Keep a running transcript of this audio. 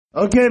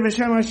Okay,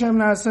 B'Shem Hashem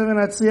Na'aseh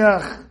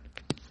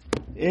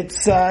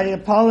v'Natzliach. I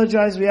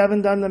apologize, we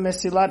haven't done the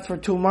MESILAT for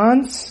 2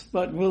 months,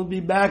 but we'll be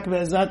back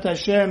Be'ezat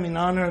Hashem in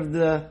honor of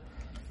the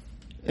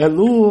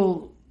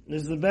Elul.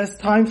 This is the best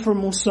time for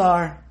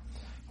Musar.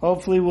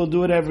 Hopefully we'll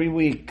do it every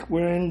week.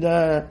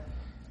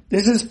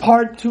 This is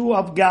part 2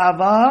 of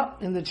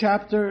Ga'ava in the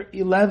chapter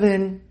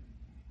 11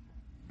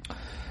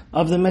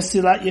 of the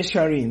MESILAT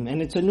YESHARIM.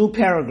 And it's a new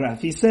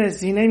paragraph. He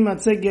says, Hinei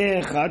matzeh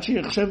ge'eh echad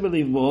she'yachshev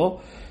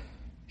b'livbo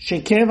he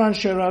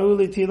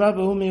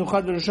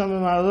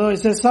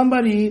says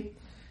somebody,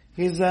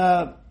 he's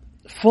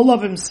full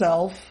of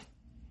himself,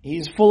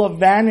 he's full of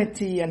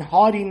vanity and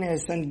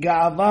haughtiness and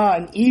ga'ava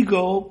and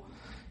ego.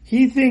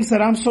 He thinks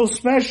that I'm so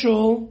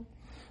special.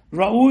 His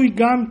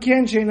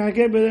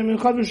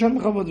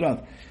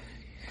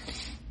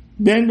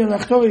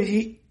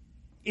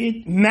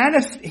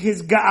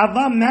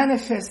ga'ava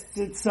manifests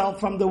itself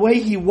from the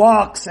way he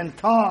walks and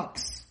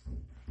talks.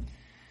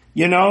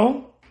 You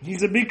know,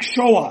 he's a big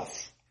show-off.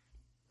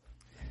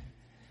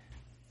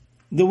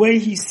 The way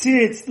he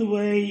sits, the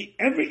way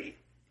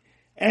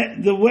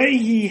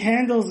he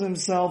handles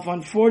himself,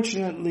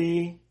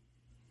 unfortunately,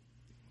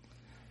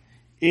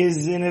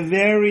 is in a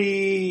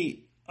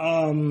very,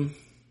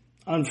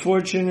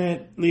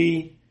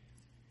 unfortunately,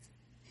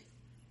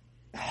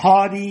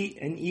 haughty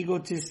and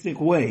egotistic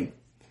way.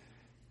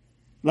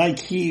 Like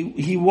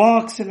he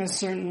walks in a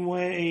certain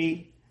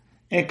way,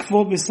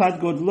 ekvo besad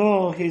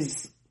godlo,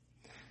 he's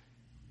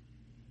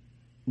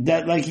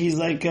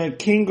like a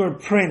king or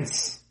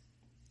prince.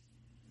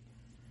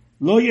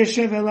 Lo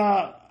yeshev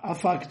ela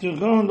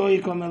afakturon, lo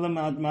yikom ela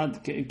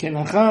ma'at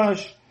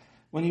kenachash.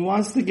 When he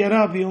wants to get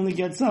up, he only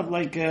gets up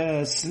like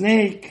a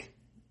snake.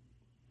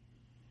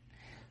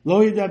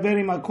 Lo yidaber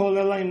im hakol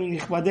ela im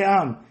nichbadei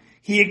am.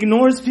 He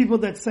ignores people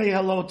that say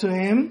hello to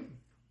him.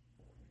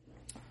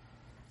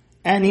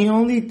 And he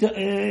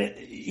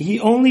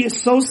only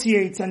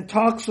associates and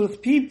talks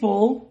with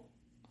people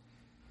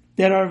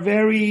that are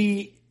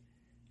very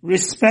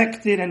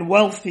respected and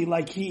wealthy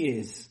like he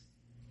is.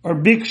 Or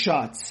big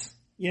shots.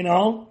 You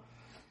know,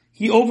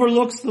 he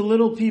overlooks the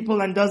little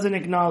people and doesn't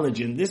acknowledge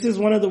him. This is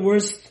one of the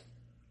worst.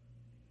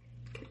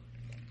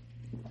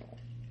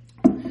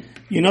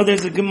 You know,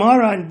 there's a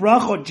Gemara in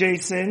Brachot,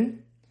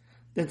 Jason,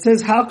 that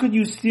says, how could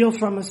you steal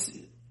from a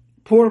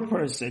poor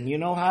person? You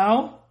know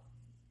how?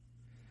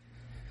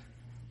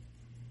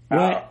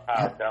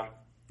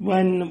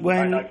 When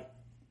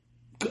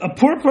a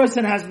poor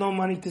person has no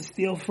money to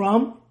steal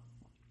from,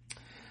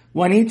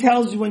 when he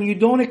tells you, when you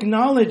don't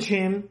acknowledge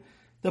him,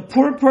 the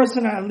poor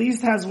person at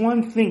least has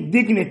one thing,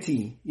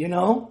 dignity, you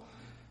know?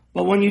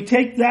 But when you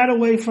take that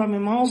away from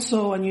him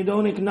also and you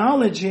don't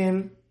acknowledge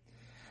him,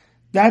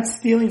 that's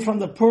stealing from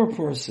the poor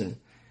person.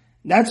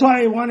 That's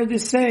why I wanted to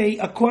say,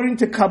 according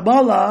to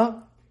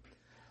Kabbalah,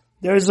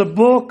 there's a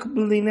book,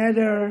 B'li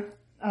Neder,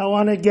 I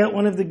want to get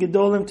one of the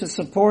Gedolim to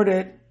support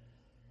it,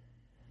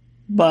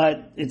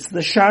 but it's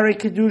the Shari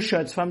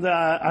Kedusha, it's from the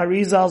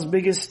Arizal's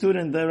biggest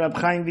student, the Rab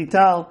Chaim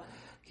Vital.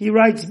 He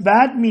writes,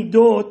 bad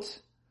midot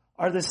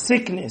are the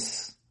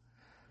sickness.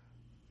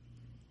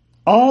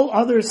 All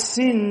other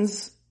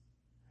sins,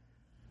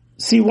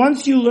 see,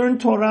 once you learn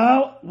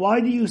Torah, why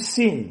do you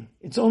sin?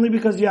 It's only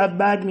because you have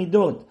bad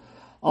midot.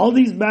 All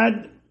these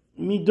bad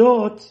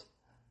midot,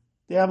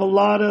 they have a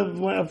lot of,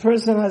 when a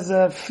person has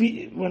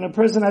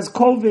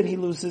COVID, he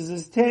loses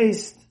his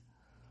taste,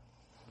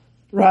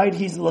 right?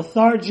 He's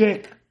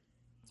lethargic.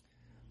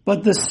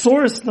 But the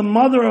source, the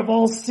mother of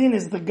all sin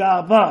is the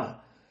ga'ava.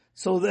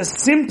 So the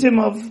symptom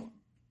of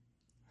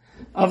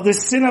the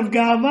sin of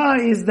ga'ava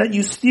is that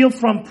you steal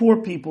from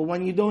poor people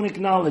when you don't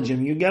acknowledge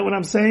him. You get what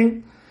I'm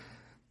saying?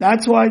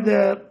 That's why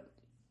the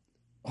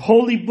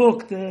holy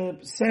book, the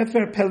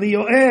Sefer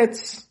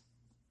Pelioetz,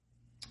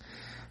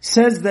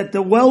 says that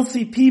the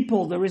wealthy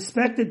people, the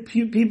respected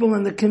people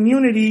in the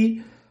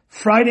community,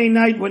 Friday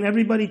night when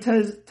everybody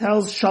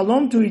tells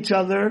shalom to each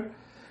other,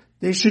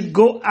 they should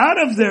go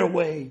out of their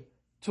way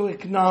to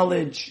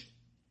acknowledge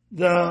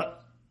the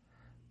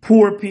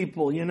poor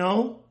people, you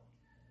know?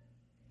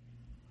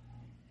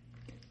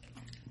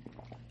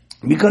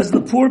 Because the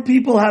poor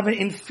people have an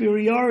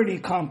inferiority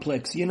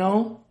complex, you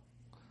know?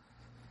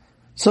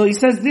 So he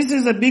says this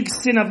is a big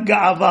sin of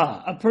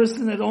ga'ava. A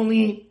person that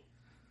only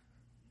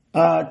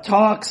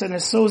talks and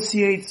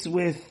associates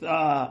with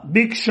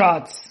big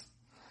shots.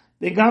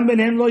 וגם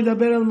ביניהם לא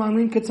ידבר על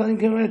מאמין כצדיקים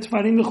כמובן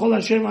תפארים בכל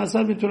אשר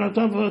מעשיו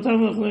בתורתו ובחוכמתו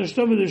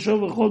ובחוכמתו ובדרשו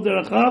ובכל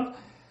דרכיו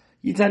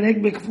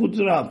יתענג בכפות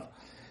רב.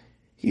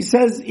 He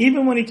says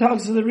even when he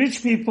talks to the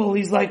rich people,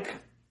 he's like,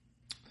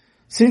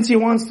 since he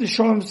wants to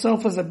show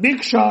himself as a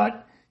big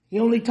shot, he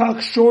only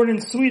talks short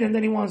and sweet and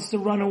then he wants to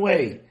run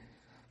away.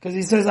 Because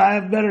he says, I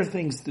have better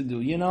things to do,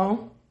 you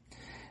know?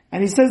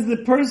 And he says the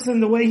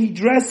person, the way he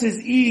dresses,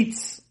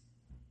 eats,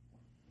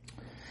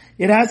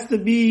 it has to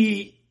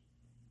be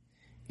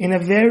in a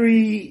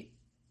very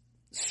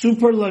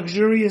super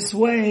luxurious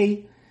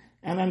way.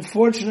 And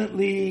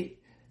unfortunately,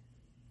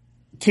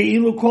 he's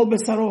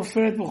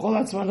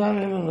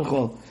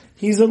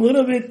a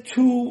little bit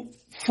too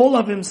full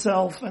of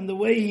himself, and the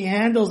way he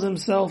handles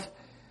himself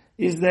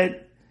is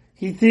that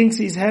he thinks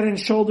he's head and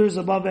shoulders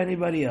above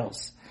anybody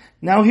else.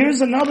 Now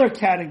here's another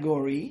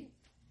category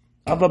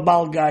of a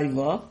Baal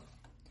Gaiva.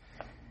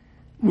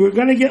 We're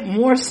going to get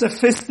more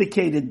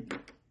sophisticated,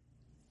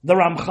 the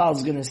Ramchal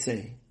is going to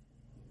say.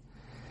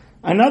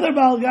 Another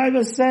Baal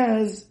Gaiva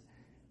says,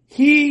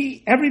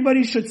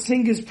 everybody should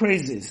sing his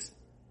praises.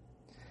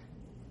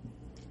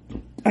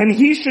 And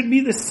he should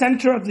be the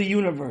center of the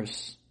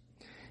universe.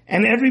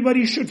 And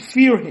everybody should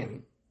fear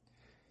him.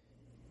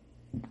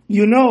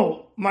 You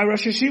know, my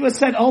Rosh Hashiva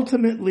said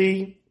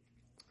ultimately,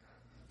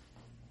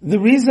 the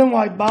reason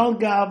why Baal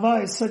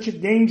Ga'ava is such a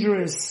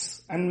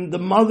dangerous and the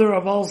mother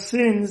of all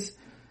sins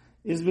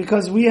is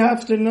because we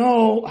have to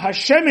know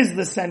Hashem is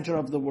the center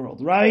of the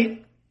world,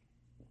 right?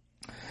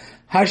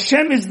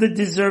 Hashem is the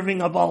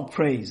deserving of all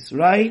praise,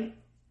 right?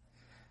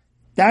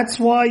 That's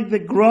why the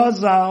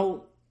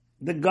Grozal,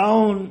 the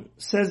Gaon,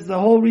 says the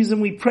whole reason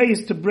we pray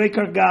is to break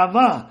our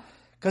Ga'ava.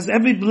 Because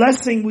every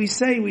blessing we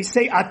say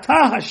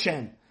Atah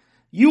Hashem.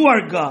 You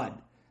are God.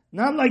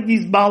 Not like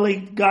these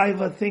Baalei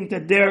Gaiva think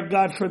that they're,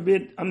 God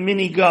forbid, a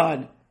mini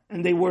God,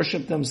 and they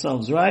worship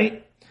themselves,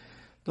 right?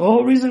 The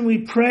whole reason we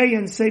pray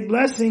and say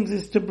blessings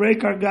is to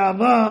break our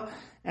Ga'ava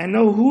and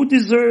know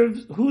who's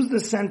the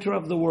center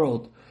of the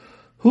world.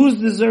 Who's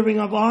deserving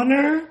of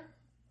honor?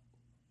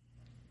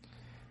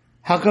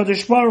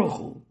 HaKadosh Baruch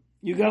Hu.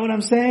 You got what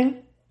I'm saying?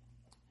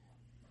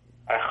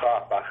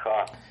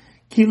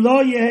 כי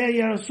לא יהיה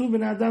ירסו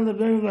בן אדם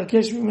לבן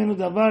ולבקש ממנו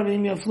דבר,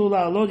 ואם יפלו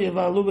לעלות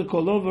יבעלו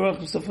בקולו ורוח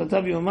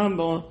בשפתיו יומם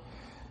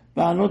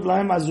בענות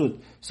להם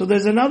עזות. So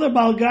there's another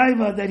Baal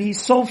Gaiva that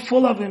he's so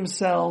full of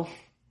himself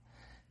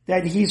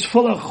that he's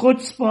full of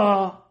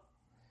chutzpah,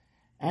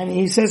 and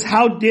he says,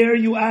 how dare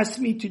you ask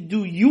me to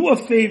do you a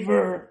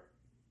favor?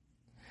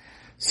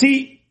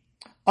 See,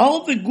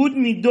 all the good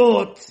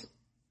midot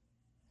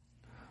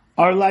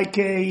are like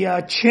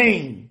a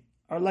chain,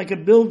 are like a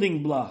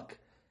building block.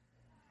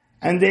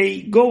 And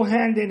they go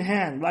hand in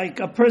hand. Like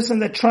a person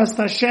that trusts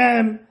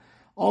Hashem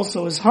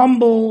also is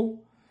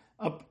humble.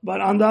 But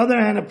on the other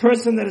hand, a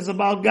person that is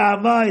about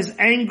Ga'ava is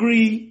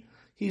angry.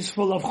 He's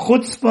full of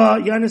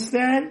chutzpah. You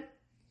understand?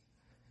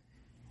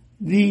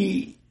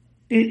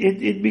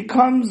 It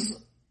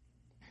becomes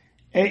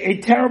a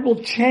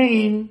terrible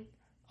chain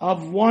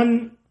of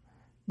one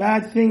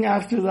bad thing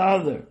after the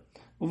other.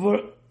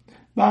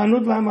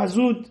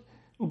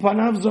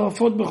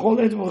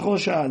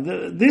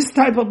 This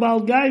type of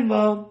Baal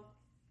Gaiva,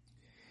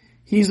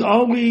 he's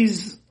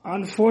always,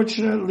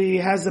 unfortunately,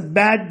 has a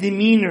bad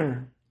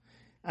demeanor.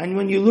 And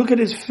when you look at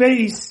his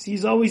face,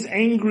 he's always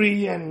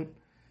angry and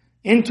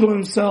into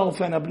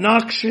himself and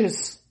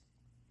obnoxious.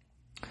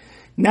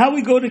 Now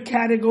we go to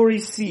category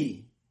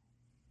C,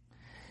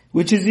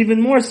 which is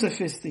even more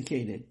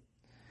sophisticated.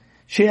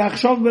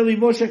 שיחשוב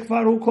בליבו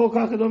שכבר הוא כל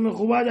כך גדול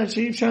מכובד עד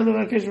שאי אפשר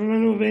לבקש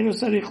ממנו ואינו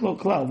צריך לו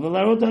כלל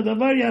ולהראות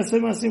הדבר יעשה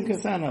מעשים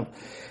כסניו.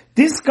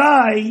 This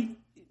guy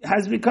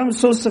has become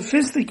so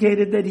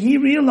sophisticated that he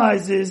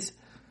realizes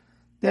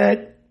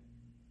that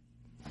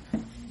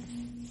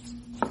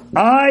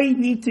I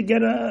need to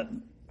get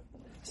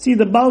see,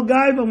 the Baal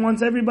Gaiva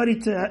wants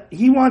everybody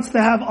he wants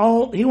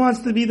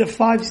to be the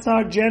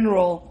 5-star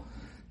general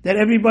that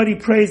everybody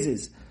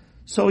praises.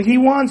 So he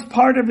wants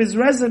part of his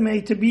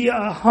resume to be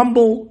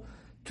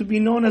to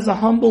be known as a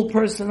humble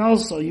person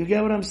also. You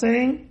get what I'm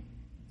saying?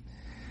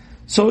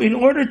 So in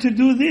order to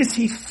do this,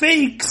 he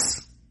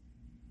fakes.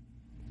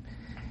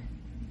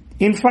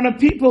 In front of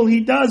people,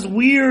 he does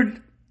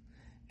weird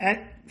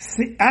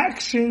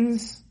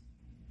actions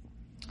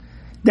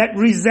that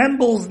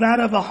resembles that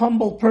of a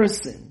humble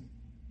person.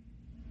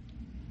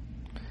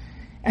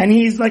 And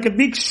he's like a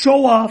big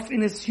show-off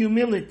in his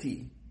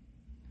humility.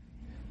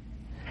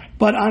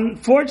 But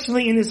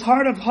unfortunately, in his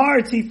heart of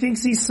hearts, he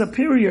thinks he's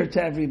superior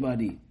to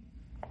everybody.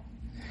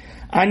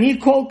 He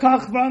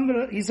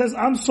says,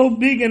 I'm so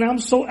big and I'm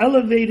so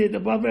elevated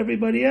above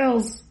everybody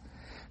else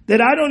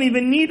that I don't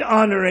even need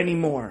honor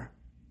anymore.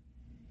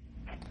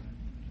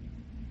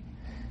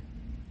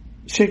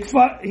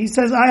 He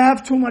says, I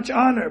have too much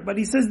honor. But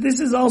he says, this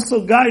is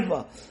also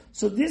Gaiva.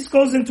 So this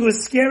goes into a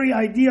scary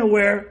idea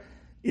where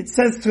it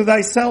says, to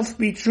thyself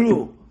be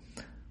true.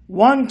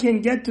 One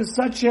can get to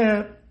such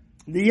the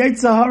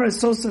Yetzer Hara is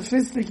so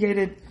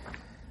sophisticated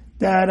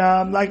that,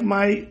 like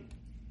my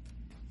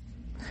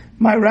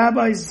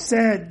rabbis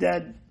said,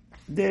 that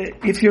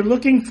if you're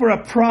looking for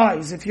a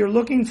prize, if you're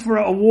looking for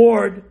an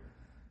award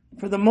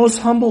for the most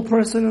humble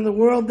person in the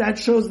world, that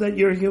shows that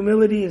your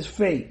humility is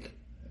fake.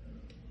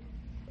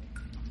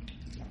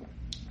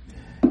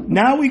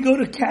 Now we go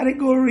to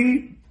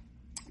category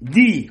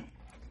D.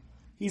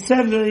 He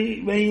said,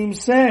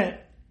 "Ve'imse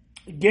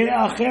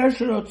ge'acher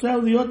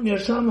sherotzeh liot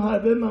miyasham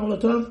ha'aveh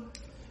ma'alotov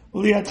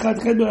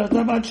u'li'atchadched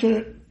b'ratav ad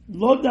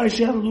she'lo dai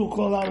she'yardu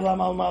kol ha'olam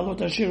al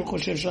ma'alot asher hu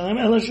choshev shalem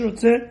ela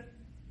sherotzeh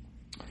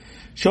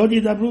שעוד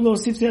ידברו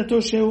להוסיף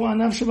צייתו שהוא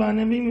ענף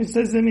שבענבים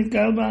ימצא זה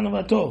מתגאל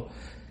בענוותו."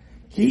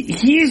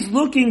 He is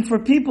looking for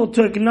people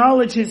to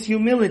acknowledge his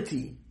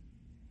humility.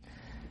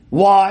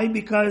 Why?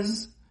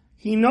 Because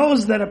he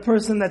knows that a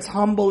person that's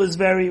humble is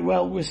very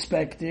well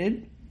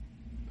respected.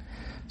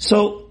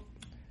 So,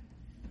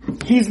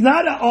 he's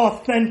not an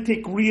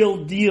authentic,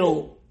 real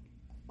deal,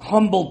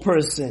 humble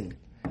person.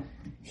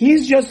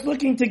 He's just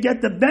looking to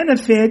get the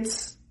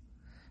benefits,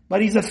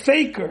 but he's a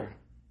faker.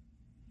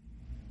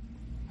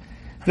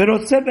 The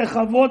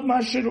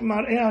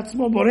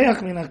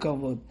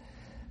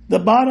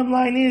bottom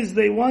line is,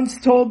 they once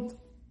told,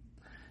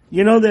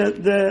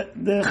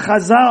 the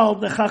Chazal,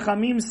 the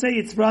Chachamim say,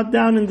 it's brought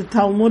down in the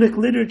Talmudic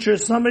literature,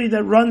 somebody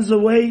that runs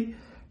away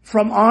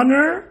from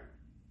honor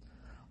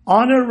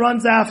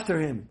runs after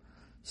him.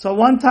 So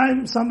one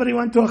time, somebody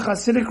went to a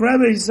Hasidic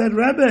Rebbe, he said,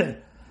 Rebbe,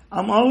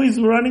 I'm always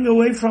running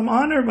away from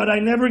honor, but I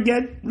never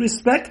get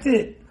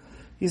respected.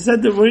 He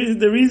said, the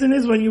reason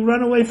is when you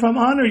run away from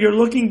honor, you're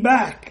looking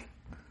back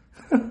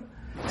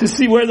to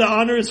see where the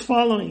honor is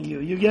following you.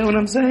 You get what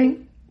I'm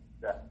saying?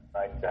 Yeah,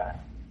 like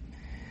that.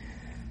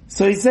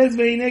 So he says,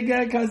 he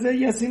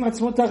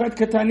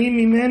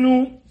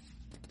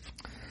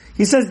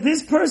says,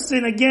 this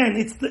person, again,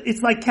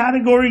 it's like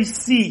category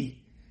C.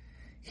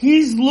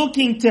 He's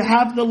looking to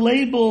have the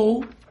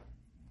label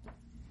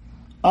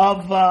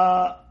of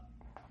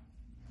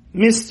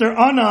Mr.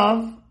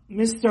 Anav,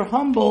 Mr.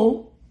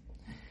 Humble.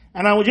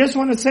 And I would just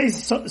want to say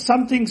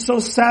something so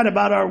sad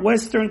about our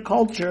Western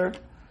culture.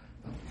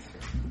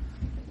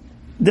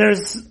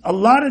 There's a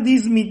lot of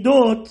these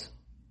midot.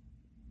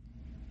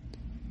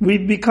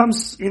 We've become,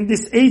 in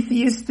this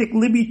atheistic,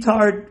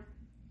 libtard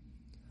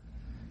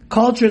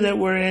culture that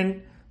we're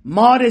in,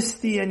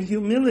 modesty and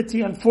humility,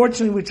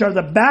 unfortunately, which are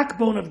the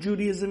backbone of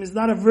Judaism, is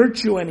not a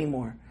virtue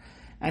anymore.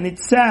 And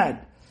it's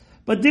sad.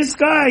 But this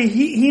guy,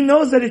 he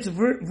knows that it's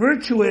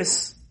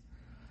virtuous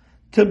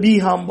to be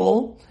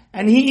humble.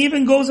 And he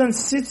even goes and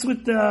sits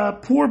with the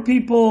poor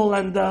people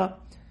and the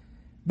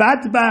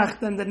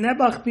Batbacht and the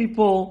Nebach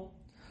people,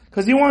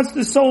 because he wants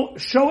to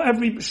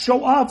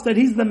show off that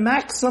he's the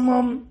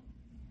maximum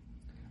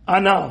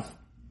anav.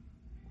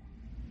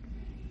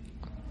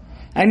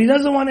 And he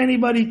doesn't want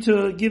anybody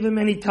to give him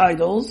any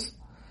titles,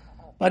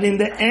 but in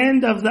the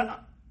end of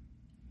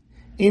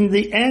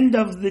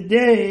the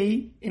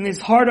day, in his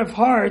heart of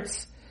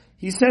hearts,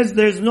 he says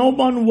there's no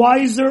one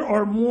wiser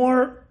or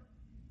more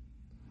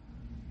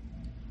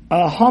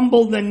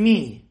humble than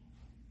me,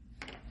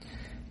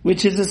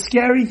 which is a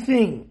scary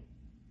thing,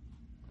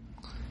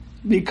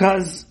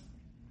 because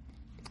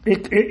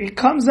it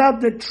comes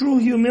out that true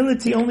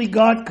humility only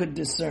God could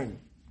discern.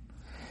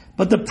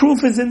 But the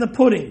proof is in the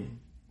pudding.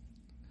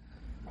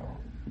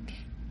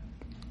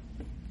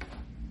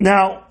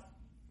 Now,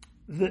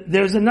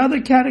 there's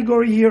another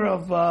category here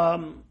of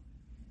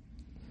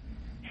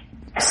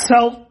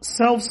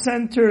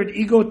self-centered,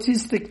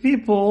 egotistic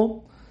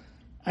people,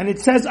 and it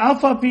says,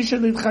 "Alpha pisha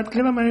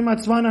l'tchatchila marim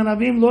atzman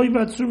anavim lo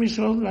yivatzu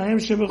mishlot lahem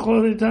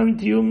shebechol etam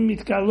tiyum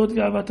mitkalot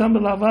gavatam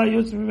belava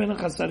yotz miben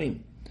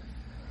chasarim."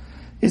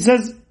 It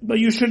says, but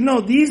you should know,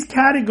 these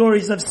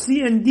categories of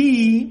C and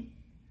D,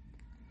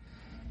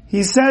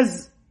 he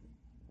says,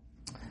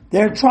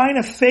 they're trying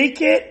to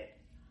fake it,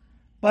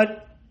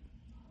 but,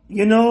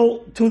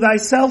 to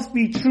thyself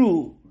be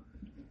true.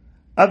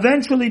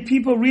 Eventually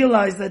people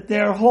realize that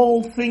their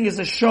whole thing is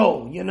a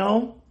show,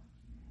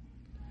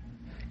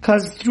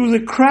 Because through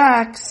the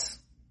cracks,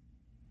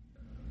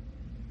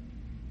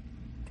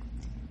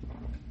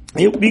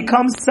 it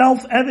becomes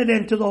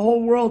self-evident to the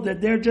whole world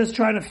that they're just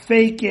trying to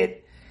fake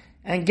it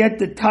and get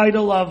the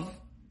title of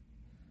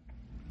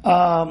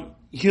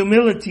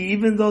humility,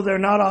 even though they're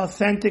not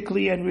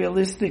authentically and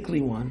realistically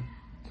one.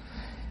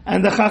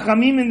 And the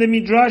Chachamim in the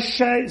Midrash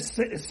say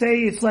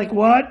it's like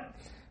what?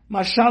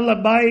 Mashal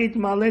habayit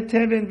maleh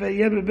teven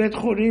ve'yeh bebet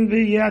chorin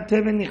ve'yeh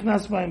teven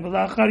nichnas b'hem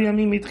v'la'achar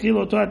yamim itchil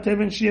oto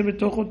teven sheyeh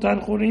betoch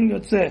otan chorin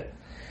yotzeh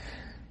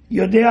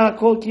yodea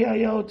hakol ki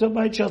haya oto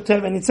bayit shel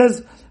teven. It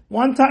says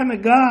one time a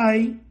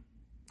guy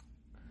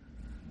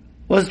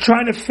was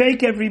trying to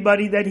fake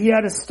everybody that he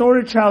had a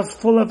storage house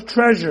full of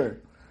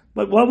treasure.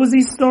 But what was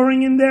he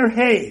storing in there?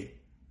 Hay.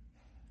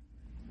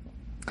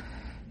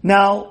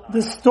 Now,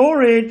 the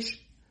storage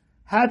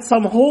had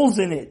some holes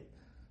in it.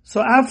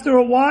 So after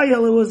a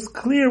while, it was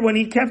clear when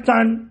he kept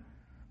on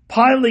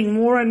piling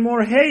more and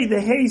more hay, the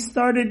hay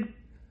started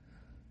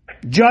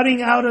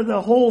jutting out of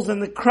the holes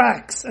and the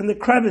cracks and the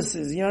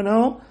crevices,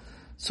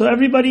 So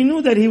everybody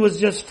knew that he was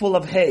just full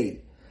of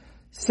hay.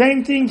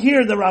 Same thing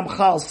here, the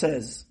Ramchal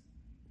says.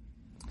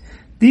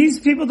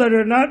 These people that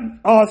are not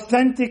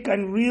authentic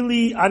and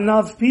really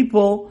anav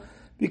people,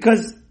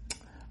 because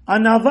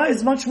anava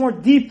is much more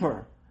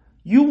deeper.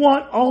 You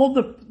want all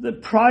the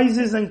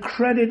prizes and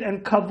credit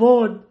and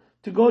kavod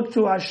to go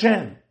to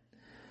Hashem.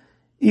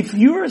 If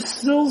you're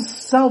still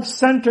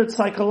self-centered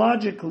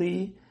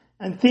psychologically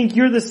and think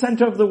you're the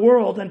center of the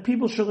world and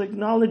people should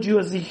acknowledge you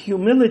as a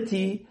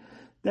humility,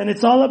 then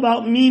it's all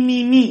about me,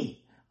 me,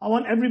 me. I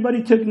want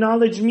everybody to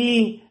acknowledge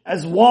me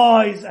as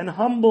wise and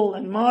humble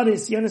and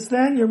modest. You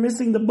understand? You're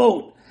missing the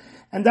boat.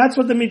 And that's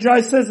what the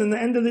Midrash says. In the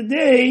end of the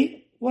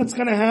day, what's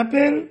going to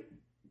happen?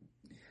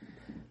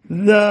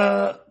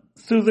 The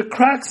through the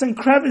cracks and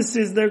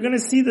crevices, they're going to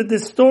see that the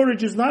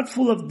storage is not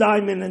full of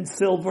diamond and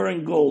silver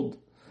and gold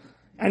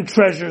and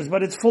treasures,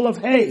 but it's full of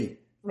hay,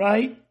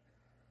 right?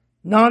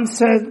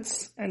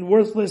 Nonsense and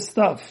worthless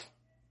stuff.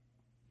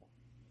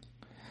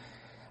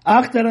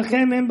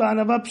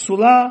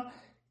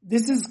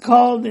 This is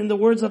called, in the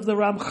words of the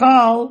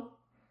Ramchal,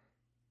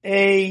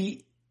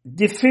 a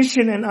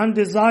deficient and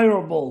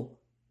undesirable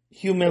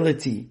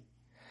humility.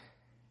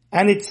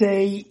 And it's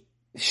a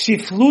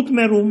shiflut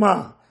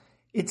meruma.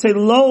 It's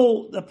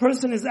the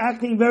person is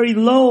acting very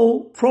low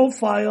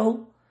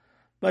profile,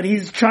 but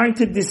he's trying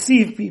to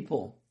deceive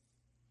people.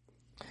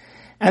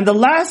 And the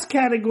last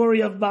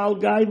category of Baal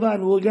Gaiva,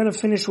 and we're going to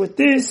finish with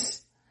this,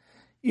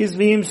 is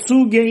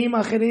v'imsu geim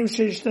acherim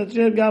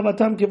sheishtatrer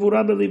gavatam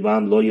kevura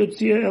belibam lo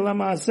yotzir ela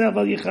maaseh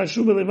aval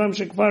yichashu belibam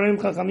shekvar hem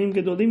chachamim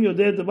gedolim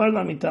yodeh devar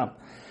lamitam.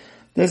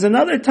 There's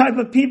another type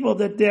of people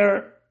that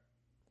they're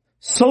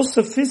so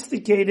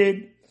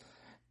sophisticated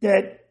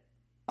that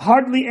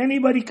hardly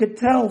anybody could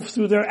tell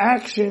through their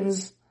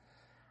actions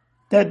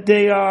that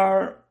they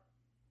are,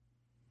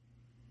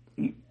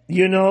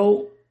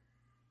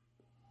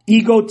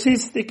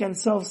 egotistic and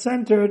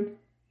self-centered.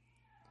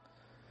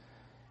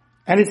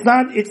 And it's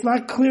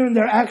not clear in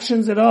their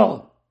actions at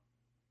all.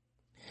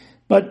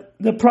 But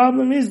the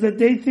problem is that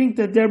they think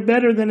that they're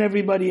better than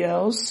everybody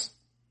else.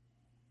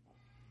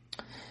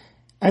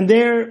 And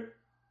they're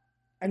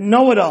a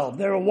know-it-all.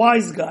 They're a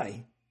wise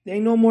guy. They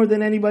know more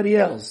than anybody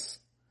else.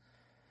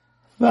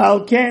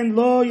 The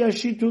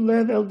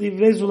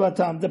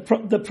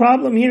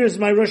problem here is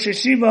my Rosh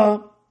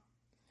Yeshiva,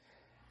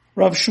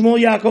 Rav Shmuel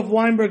Yaakov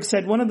Weinberg,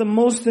 said one of the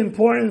most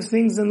important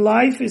things in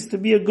life is to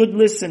be a good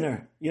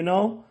listener,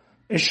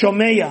 a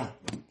shomeya.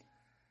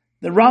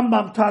 The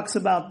Rambam talks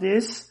about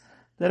this,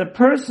 that a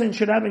person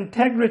should have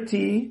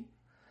integrity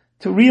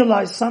to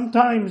realize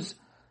sometimes,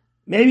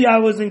 maybe I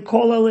was in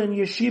Kollel and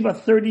Yeshiva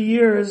 30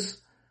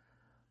 years,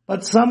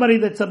 but somebody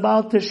that's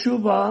about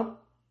Teshuvah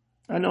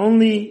and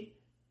only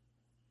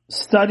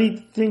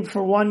studied thing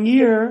for 1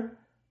 year,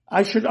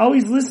 I should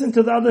always listen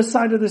to the other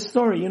side of the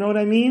story. You know what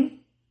I mean?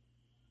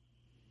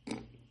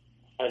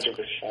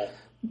 100%.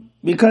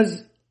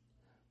 Because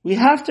we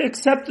have to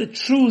accept the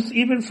truth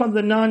even from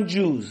the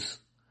non-Jews.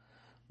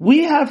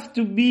 We have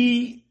to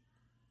be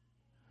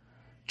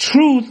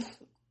truth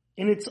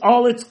in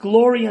all its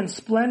glory and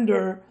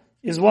splendor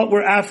is what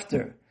we're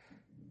after.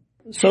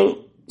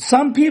 So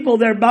some people,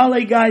 they're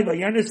Balei Gaiva,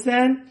 you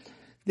understand?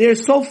 They're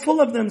so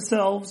full of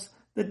themselves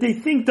that they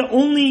think the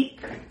only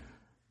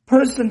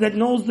person that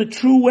knows the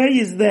true way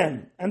is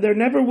them. And they're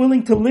never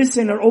willing to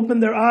listen or open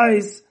their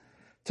eyes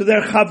to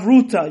their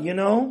chavruta,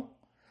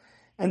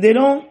 And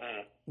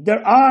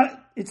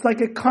it's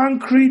like a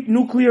concrete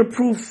nuclear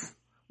proof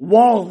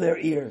wall, their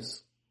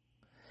ears.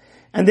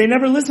 And they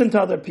never listen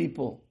to other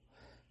people.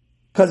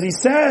 Because he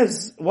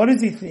says, what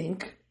does he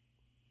think?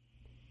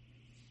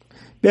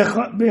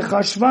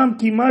 בחשבם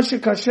כי מה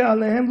שקשה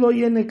עליהם לא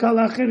יהיה נקל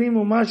לאחרים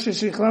ומה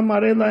ששכלם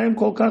מראה להם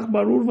כל כך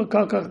ברור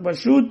וכל כך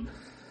פשוט.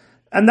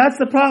 And that's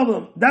the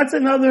problem. That's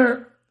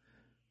another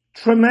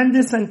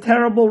tremendous and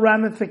terrible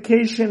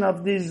ramification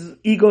of these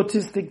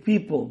egotistic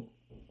people.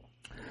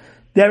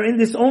 They're in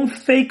this own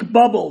fake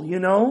bubble,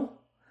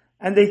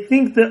 and they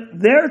think that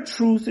their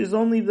truth is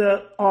only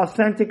the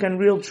authentic and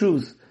real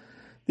truth.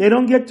 They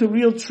don't get to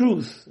real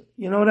truth.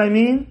 You know what I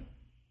mean?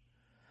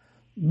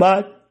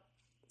 But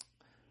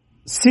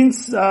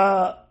since,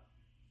 they're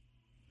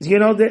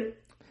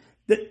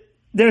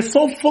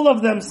so full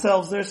of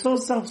themselves, they're so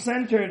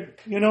self-centered,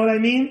 you know what I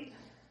mean?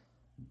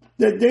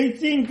 That they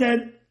think that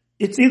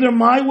it's either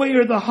my way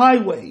or the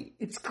highway.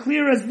 It's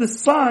clear as the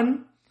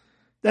sun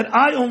that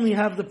I only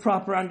have the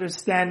proper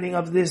understanding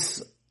of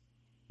this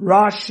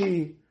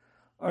Rashi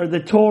or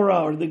the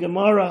Torah or the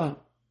Gemara.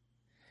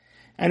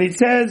 And it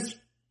says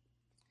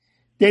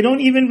they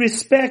don't even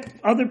respect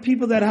other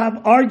people that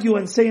argue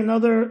and say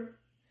another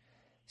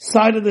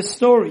side of the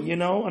story,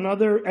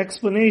 another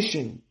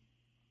explanation.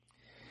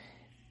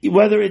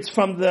 Whether it's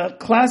from the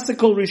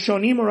classical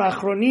Rishonim or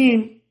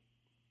Achronim.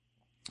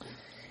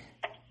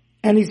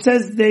 And he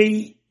says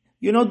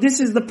this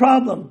is the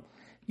problem.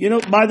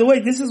 By the way,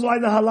 this is why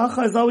the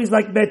halacha is always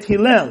like Bet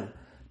Hillel.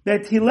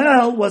 Bet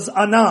Hillel was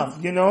Anav,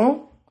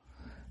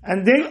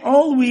 And they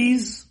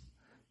always,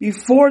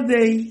 before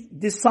they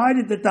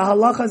decided that the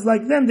halacha is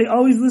like them, they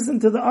always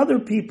listened to the other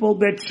people,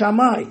 Bet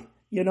Shammai,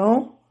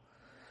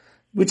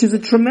 which is a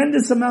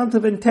tremendous amount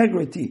of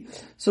integrity.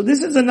 So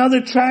this is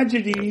another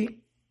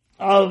tragedy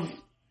of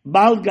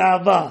Baal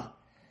Gava,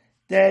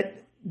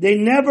 that they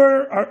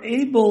never are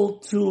able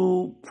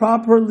to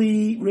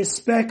properly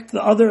respect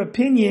the other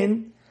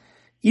opinion,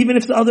 even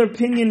if the other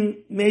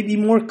opinion may be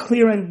more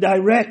clear and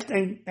direct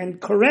and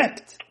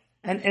correct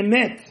and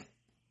emet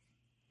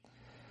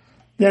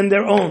than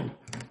their own.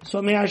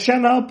 So may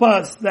Hashem help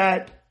us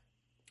that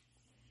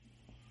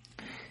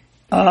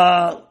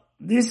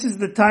this is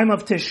the time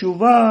of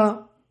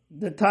Teshuvah,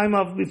 the time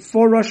of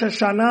before Rosh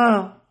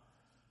Hashanah.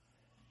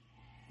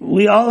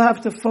 We all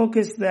have to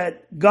focus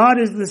that God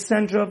is the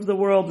center of the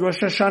world.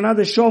 Rosh Hashanah,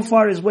 the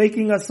shofar, is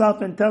waking us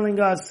up and telling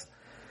us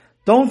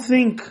Don't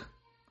think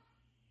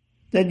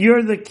that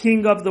you're the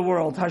king of the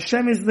world.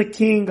 Hashem is the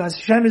king,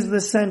 Hashem is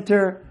the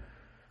center,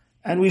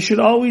 and we should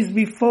always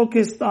be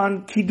focused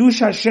on Kiddush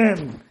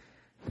Hashem.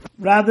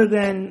 Rather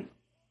than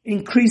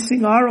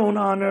increasing our own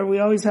honor, we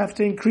always have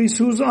to increase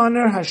whose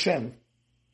honor? Hashem.